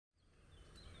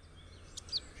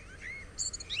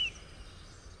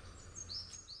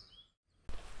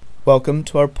Welcome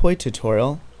to our poi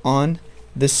tutorial on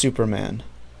the Superman.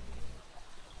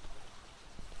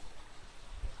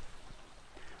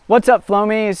 What's up,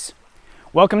 Flomies?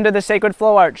 Welcome to the Sacred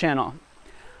Flow Art channel.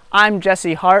 I'm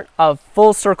Jesse Hart of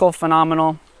Full Circle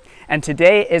Phenomenal, and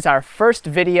today is our first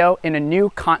video in a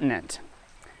new continent.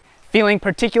 Feeling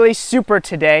particularly super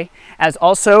today, as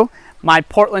also my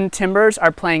Portland Timbers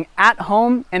are playing at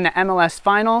home in the MLS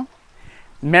final.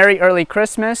 Merry early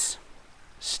Christmas.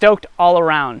 Stoked all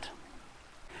around.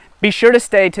 Be sure to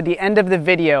stay to the end of the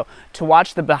video to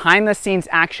watch the behind the scenes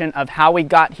action of how we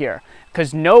got here,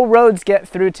 because no roads get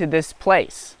through to this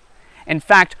place. In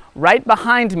fact, right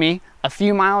behind me, a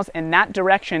few miles in that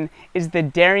direction, is the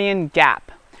Darien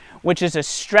Gap, which is a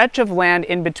stretch of land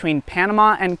in between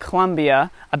Panama and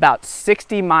Colombia, about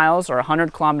 60 miles or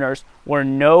 100 kilometers, where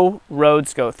no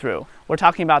roads go through. We're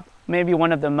talking about maybe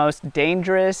one of the most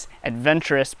dangerous,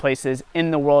 adventurous places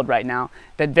in the world right now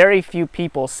that very few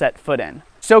people set foot in.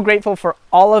 So grateful for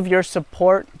all of your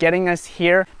support getting us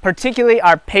here, particularly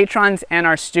our patrons and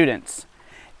our students.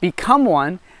 Become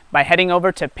one by heading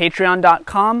over to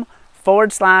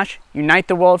patreon.com/Unite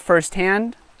the World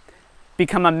Firsthand,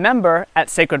 become a member at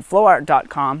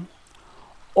sacredflowart.com,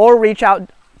 or reach out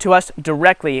to us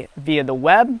directly via the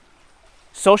web,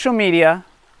 social media,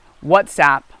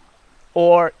 WhatsApp,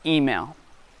 or email.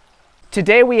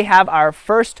 Today we have our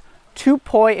first two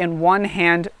poi in one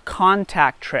hand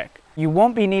contact trick. You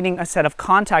won't be needing a set of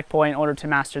contact poi in order to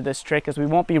master this trick, as we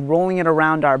won't be rolling it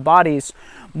around our bodies,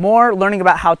 more learning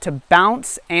about how to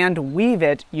bounce and weave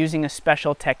it using a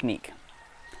special technique.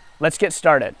 Let's get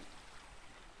started.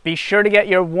 Be sure to get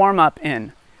your warm-up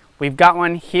in. We've got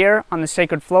one here on the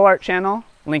Sacred Flow Art channel.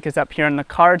 Link is up here in the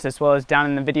cards as well as down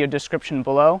in the video description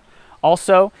below.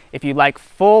 Also, if you like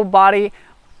full body,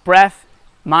 breath,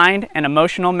 mind, and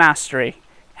emotional mastery,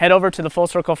 head over to the Full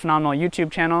Circle Phenomenal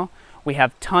YouTube channel. We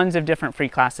have tons of different free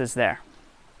classes there.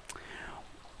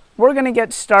 We're going to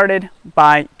get started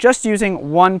by just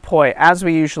using one poi, as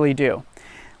we usually do.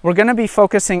 We're going to be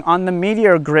focusing on the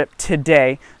meteor grip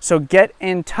today, so get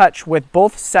in touch with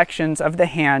both sections of the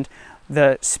hand,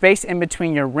 the space in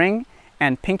between your ring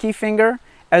and pinky finger,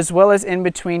 as well as in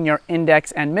between your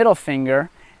index and middle finger,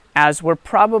 as we're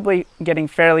probably getting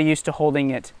fairly used to holding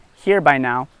it here by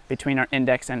now between our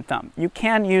index and thumb. You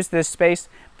can use this space,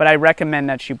 but I recommend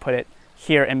that you put it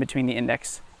here in between the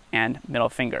index and middle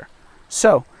finger.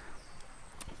 So,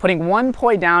 putting one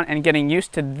poi down and getting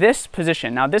used to this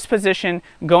position. Now this position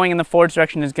going in the forward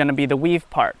direction is going to be the weave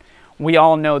part. We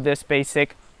all know this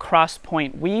basic cross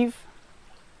point weave.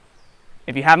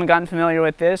 If you haven't gotten familiar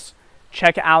with this,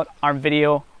 check out our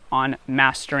video on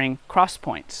mastering cross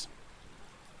points.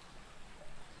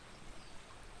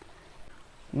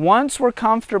 Once we're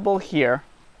comfortable here,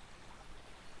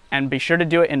 and be sure to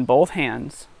do it in both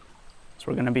hands, so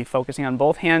we're going to be focusing on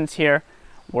both hands here,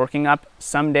 working up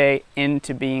someday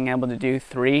into being able to do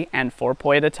 3 and 4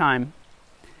 poi at a time.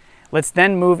 Let's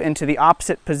then move into the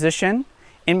opposite position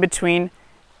in between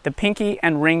the pinky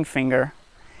and ring finger,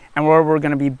 and where we're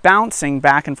going to be bouncing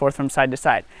back and forth from side to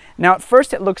side. Now at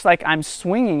first it looks like I'm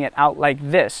swinging it out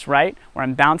like this, right? Where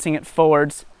I'm bouncing it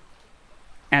forwards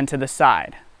and to the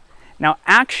side. Now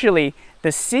actually,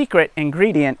 the secret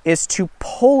ingredient is to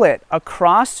pull it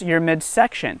across your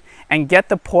midsection and get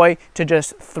the poi to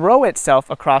just throw itself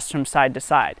across from side to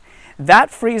side.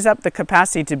 That frees up the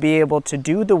capacity to be able to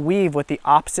do the weave with the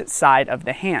opposite side of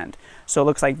the hand. So it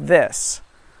looks like this.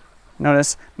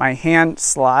 Notice my hand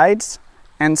slides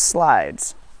and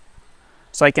slides.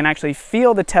 So I can actually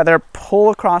feel the tether pull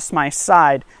across my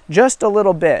side just a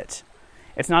little bit.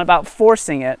 It's not about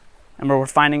forcing it. Remember, we're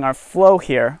finding our flow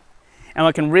here. And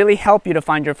what can really help you to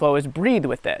find your flow is breathe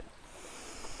with it.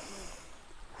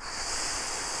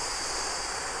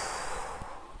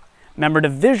 Remember to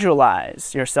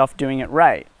visualize yourself doing it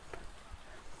right.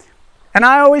 And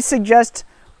I always suggest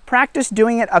practice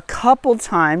doing it a couple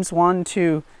times, 1,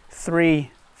 2,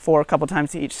 3, 4, a couple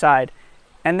times to each side,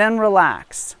 and then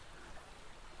relax.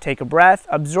 Take a breath,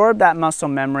 absorb that muscle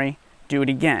memory, do it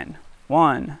again.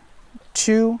 1,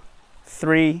 2,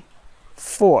 3,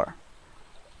 4.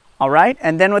 All right,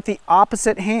 and then with the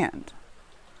opposite hand.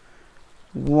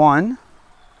 1,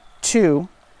 2,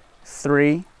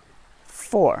 3,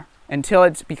 4. Until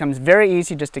it becomes very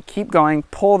easy just to keep going,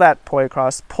 pull that poi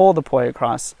across, pull the poi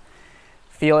across.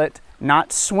 Feel it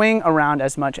not swing around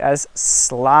as much as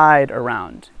slide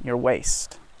around your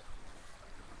waist.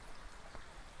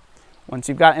 Once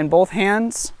you've got it in both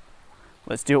hands,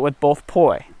 let's do it with both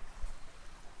poi.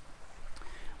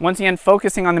 Once again,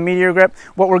 focusing on the meteor grip,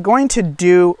 what we're going to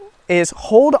do is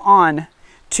hold on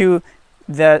to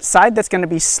the side that's going to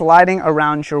be sliding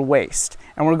around your waist.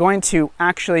 And we're going to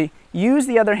actually use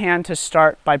the other hand to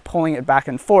start by pulling it back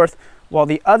and forth, while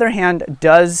the other hand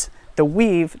does the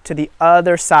weave to the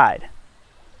other side.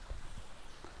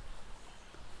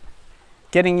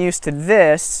 Getting used to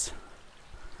this,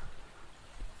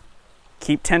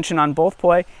 keep tension on both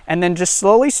poi, and then just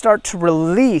slowly start to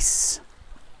release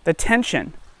the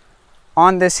tension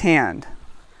on this hand.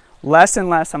 Less and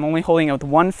less. I'm only holding it with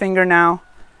one finger now.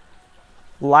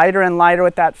 Lighter and lighter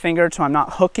with that finger so I'm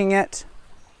not hooking it.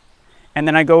 And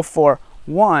then I go for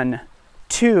 1,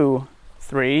 2,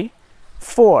 3,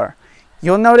 4.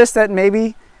 You'll notice that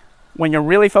maybe when you're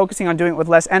really focusing on doing it with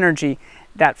less energy,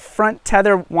 that front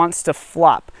tether wants to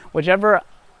flop. Whichever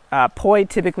poi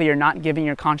typically you're not giving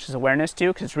your conscious awareness to,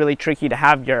 because it's really tricky to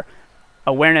have your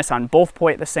awareness on both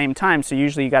poi at the same time. So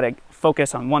usually you got to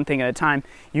focus on one thing at a time.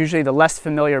 Usually the less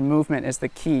familiar movement is the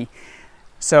key.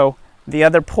 So the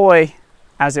other poi,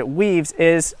 as it weaves,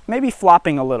 is maybe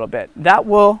flopping a little bit. That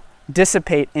will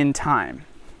dissipate in time.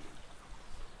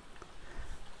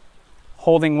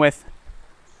 Holding with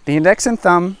the index and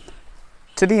thumb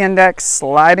to the index,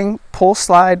 sliding, pull,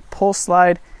 slide,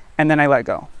 and then I let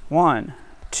go. 1,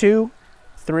 2,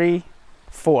 3,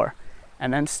 4,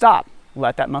 and then stop.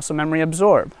 Let that muscle memory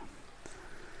absorb.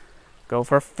 Go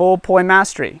for full poi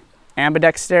mastery,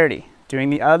 ambidexterity, doing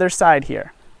the other side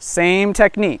here. Same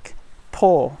technique,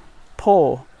 pull,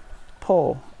 pull,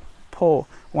 pull, pull.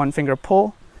 One finger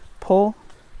pull, pull,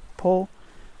 pull,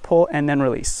 pull, and then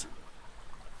release.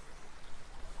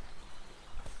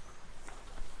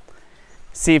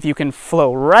 See if you can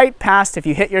flow right past if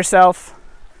you hit yourself,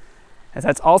 as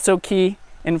that's also key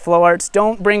in flow arts.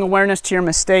 Don't bring awareness to your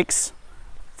mistakes.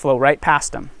 Flow right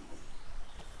past them.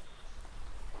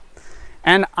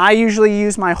 And I usually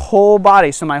use my whole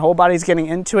body, so my whole body's getting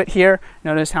into it here.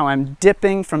 Notice how I'm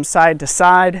dipping from side to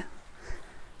side.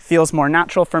 Feels more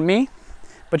natural for me,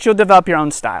 but you'll develop your own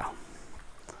style.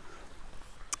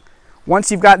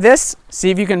 Once you've got this, see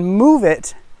if you can move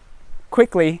it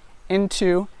quickly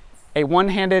into a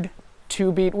one-handed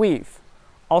 2-beat weave.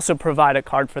 Also provide a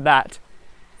card for that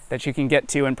you can get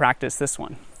to and practice this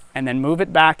one. And then move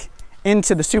it back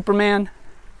into the Superman.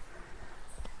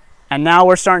 And now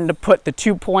we're starting to put the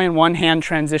 2 poi and 1 hand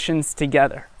transitions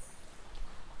together.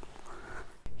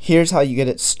 Here's how you get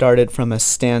it started from a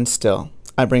standstill.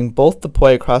 I bring both the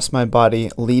poi across my body,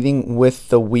 leading with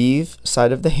the weave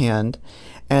side of the hand,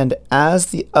 and as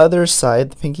the other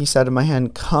side, the pinky side of my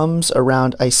hand, comes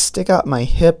around, I stick out my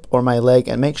hip or my leg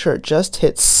and make sure it just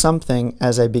hits something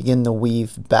as I begin the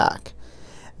weave back.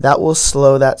 That will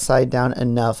slow that side down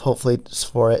enough, hopefully,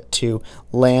 for it to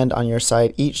land on your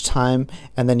side each time,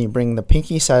 and then you bring the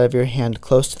pinky side of your hand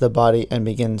close to the body and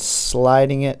begin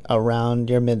sliding it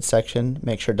around your midsection.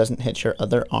 Make sure it doesn't hit your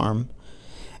other arm,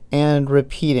 and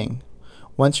repeating.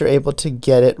 Once you're able to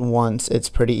get it once, it's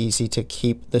pretty easy to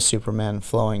keep the Superman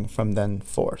flowing from then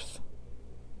forth.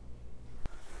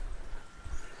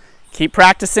 Keep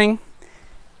practicing.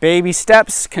 Baby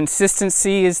steps.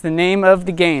 Consistency is the name of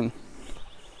the game.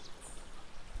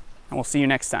 And we'll see you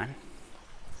next time.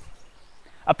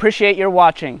 Appreciate your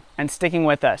watching and sticking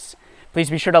with us. Please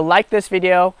be sure to like this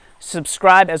video,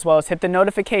 subscribe, as well as hit the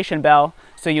notification bell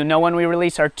so you know when we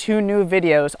release our 2 new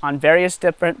videos on various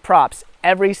different props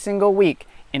every single week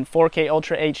in 4K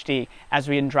Ultra HD as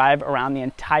we drive around the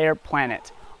entire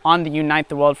planet on the Unite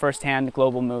the World Firsthand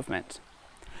global movement.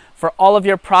 For all of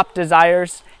your prop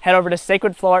desires, head over to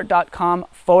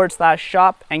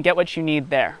sacredflowart.com/shop and get what you need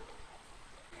there.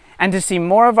 And to see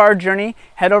more of our journey,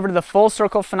 head over to the Full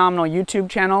Circle Phenomenal YouTube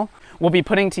channel. We'll be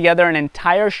putting together an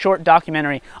entire short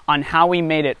documentary on how we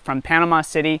made it from Panama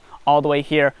City all the way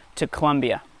here to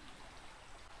Colombia.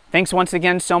 Thanks once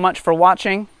again so much for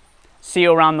watching. See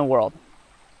you around the world.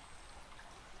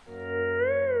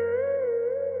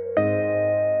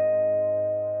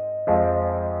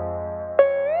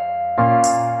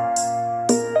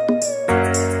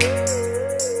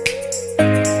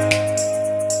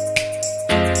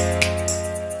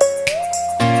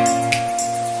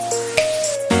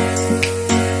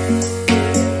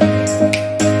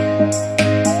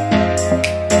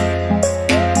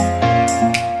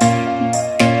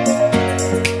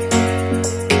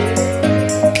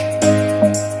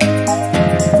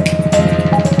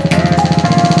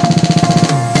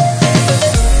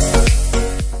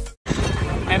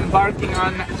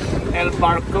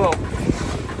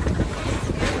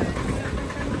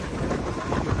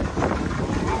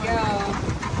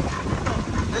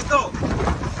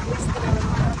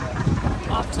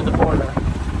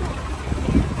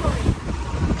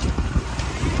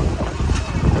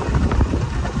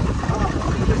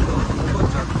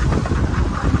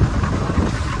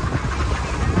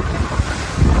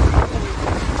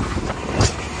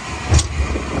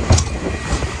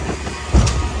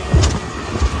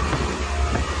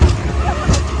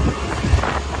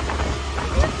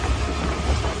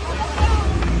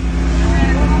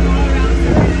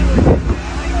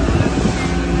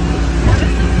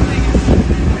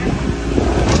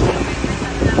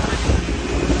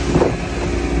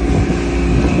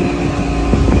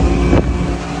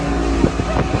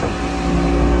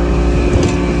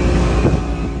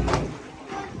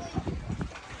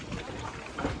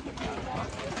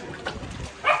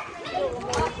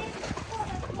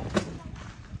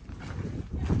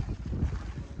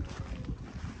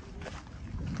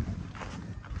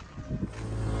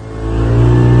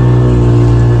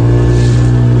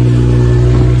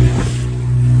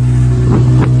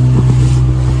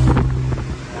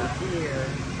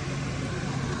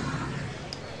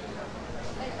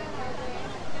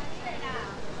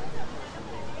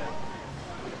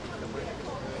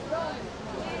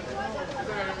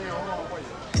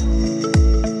 Bye.